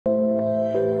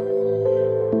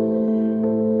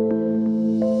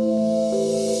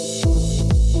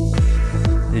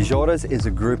Azores is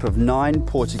a group of 9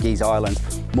 Portuguese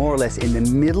islands, more or less in the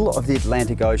middle of the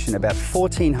Atlantic Ocean, about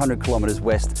 1,400 kilometres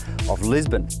west of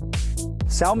Lisbon.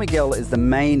 São Miguel is the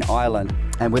main island,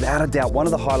 and without a doubt, one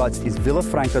of the highlights is Vila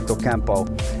Franca do Campo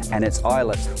and its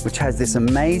islet, which has this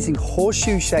amazing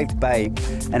horseshoe-shaped bay,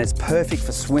 and it's perfect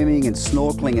for swimming and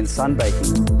snorkeling and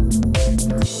sunbaking.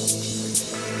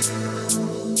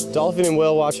 Dolphin and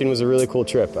whale watching was a really cool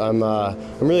trip. I'm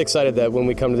really excited that when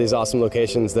we come to these awesome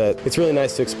locations that it's really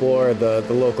nice to explore the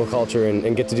local culture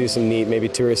and get to do some neat, maybe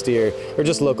touristy or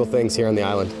just local things here on the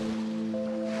island.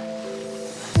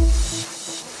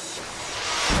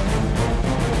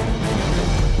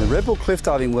 The Red Bull Cliff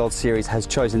Diving World Series has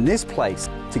chosen this place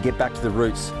to get back to the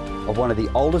roots of one of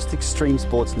the oldest extreme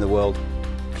sports in the world,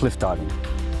 cliff diving.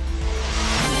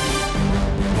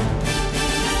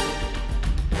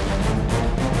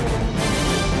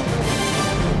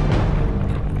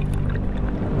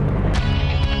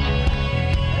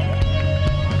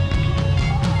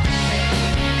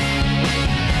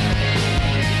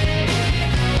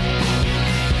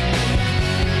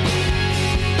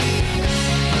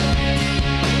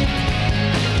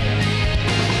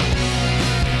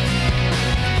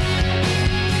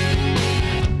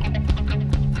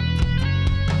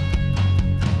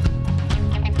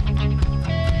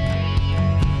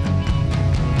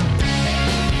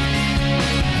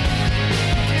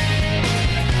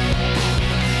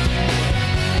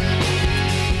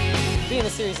 Being the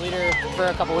series leader for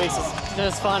a couple weeks is just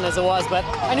as fun as it was, but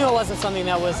I knew it wasn't something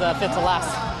that was fit to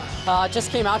last.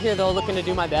 Just came out here though looking to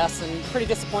do my best and pretty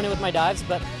disappointed with my dives,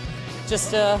 but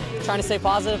just trying to stay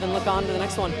positive and look on to the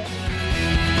next one.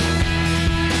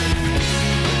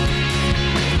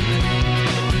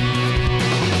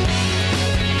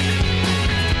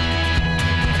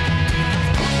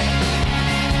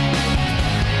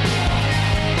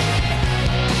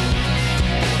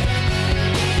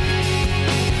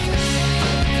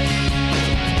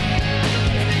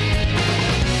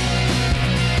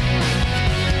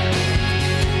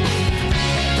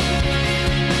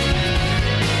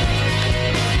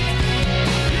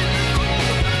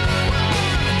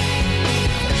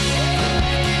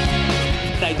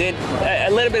 I did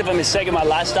a little bit of a mistake in my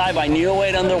last dive. I knew a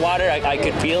weight underwater. I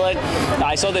could feel it.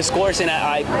 I saw the scores and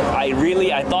I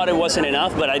thought it wasn't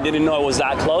enough, but I didn't know it was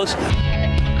that close.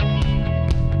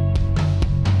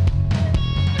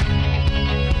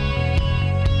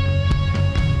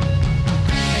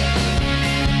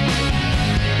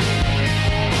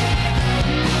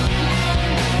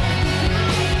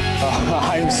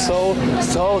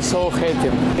 I'm so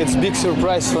happy. It's a big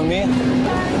surprise for me.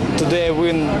 Today I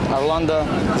win Orlando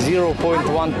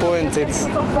 0.1 point.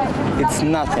 It's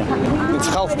nothing. It's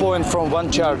half point from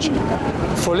one charge.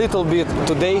 For a little bit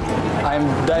today I'm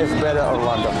dive better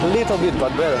Orlando. A little bit,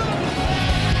 but better.